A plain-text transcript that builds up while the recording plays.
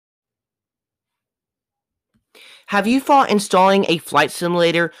Have you thought installing a flight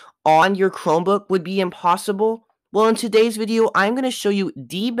simulator on your Chromebook would be impossible? Well, in today's video, I'm going to show you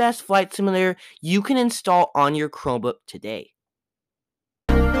the best flight simulator you can install on your Chromebook today.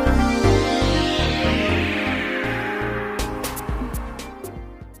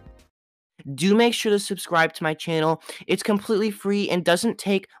 Do make sure to subscribe to my channel. It's completely free and doesn't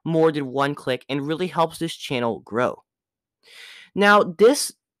take more than one click and really helps this channel grow. Now,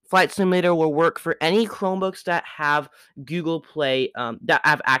 this flight simulator will work for any Chromebooks that have Google Play, that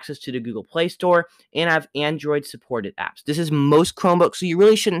have access to the Google Play Store and have Android supported apps. This is most Chromebooks, so you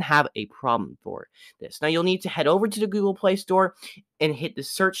really shouldn't have a problem for this. Now, you'll need to head over to the Google Play Store and hit the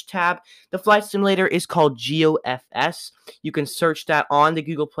search tab. The flight simulator is called GeoFS. You can search that on the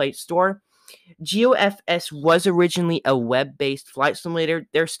Google Play Store. GeoFS was originally a web-based flight simulator.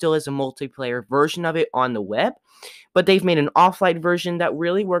 There still is a multiplayer version of it on the web, but they've made an offline version that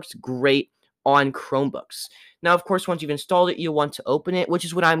really works great on Chromebooks. Now, of course, once you've installed it, you'll want to open it, which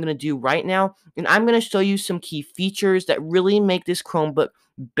is what I'm going to do right now, and I'm going to show you some key features that really make this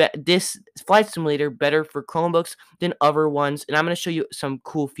this flight simulator better for Chromebooks than other ones, and I'm going to show you some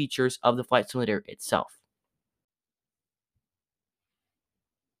cool features of the flight simulator itself.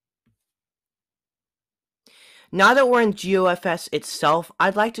 Now that we're in GeoFS itself,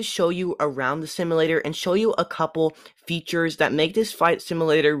 I'd like to show you around the simulator and show you a couple features that make this flight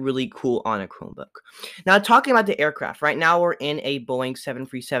simulator really cool on a Chromebook. Now, talking about the aircraft, right now we're in a Boeing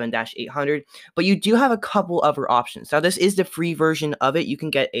 737-800, but you do have a couple other options. Now, this is the free version of it. You can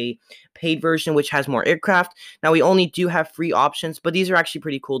get a paid version, which has more aircraft. Now, we only do have free options, but these are actually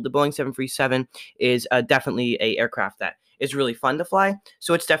pretty cool. The Boeing 737 is definitely an aircraft that is really fun to fly.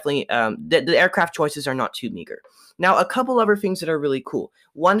 So it's definitely, the aircraft choices are not too meager. Now, a couple other things that are really cool.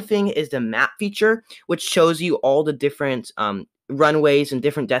 One thing is the map feature, which shows you all the different runways and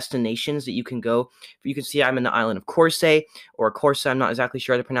different destinations that you can go. You can see I'm in the island of Corsa, or Corsa, I'm not exactly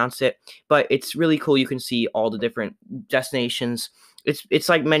sure how to pronounce it, but it's really cool. You can see all the different destinations. It's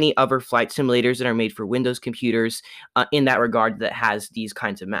like many other flight simulators that are made for Windows computers in that regard that has these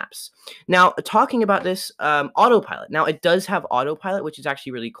kinds of maps. Now, talking about this autopilot. Now, it does have autopilot, which is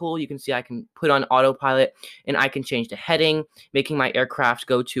actually really cool. You can see I can put on autopilot and I can change the heading, making my aircraft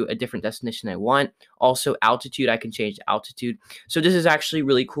go to a different destination I want. Also, altitude, I can change the altitude. So this is actually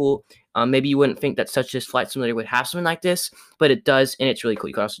really cool. Maybe you wouldn't think that such a flight simulator would have something like this, but it does, and it's really cool.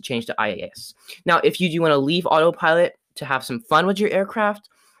 You can also change the IAS. Now, if you do want to leave autopilot to have some fun with your aircraft,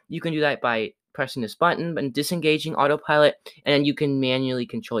 you can do that by pressing this button and disengaging autopilot, and then you can manually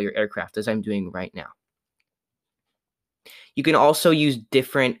control your aircraft as I'm doing right now. You can also use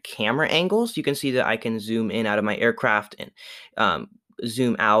different camera angles. You can see that I can zoom in out of my aircraft and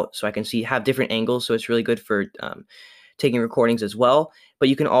zoom out, so I can have different angles. So it's really good for taking recordings as well. But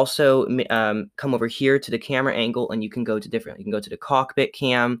you can also come over here to the camera angle, and you can go to the cockpit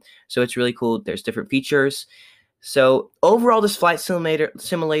cam. So it's really cool. There's different features. So overall, this flight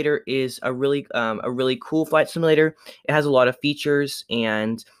simulator is a really cool flight simulator. It has a lot of features,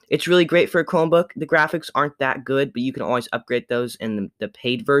 and it's really great for a Chromebook. The graphics aren't that good, but you can always upgrade those in the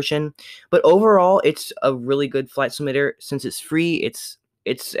paid version. But overall, it's a really good flight simulator. Since it's free, it's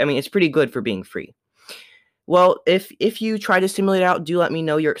pretty good for being free. Well, if you try to simulate out, do let me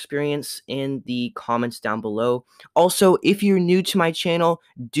know your experience in the comments down below. Also, if you're new to my channel,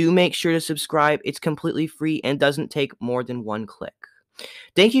 do make sure to subscribe. It's completely free and doesn't take more than one click.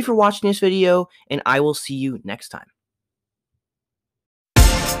 Thank you for watching this video, and I will see you next time.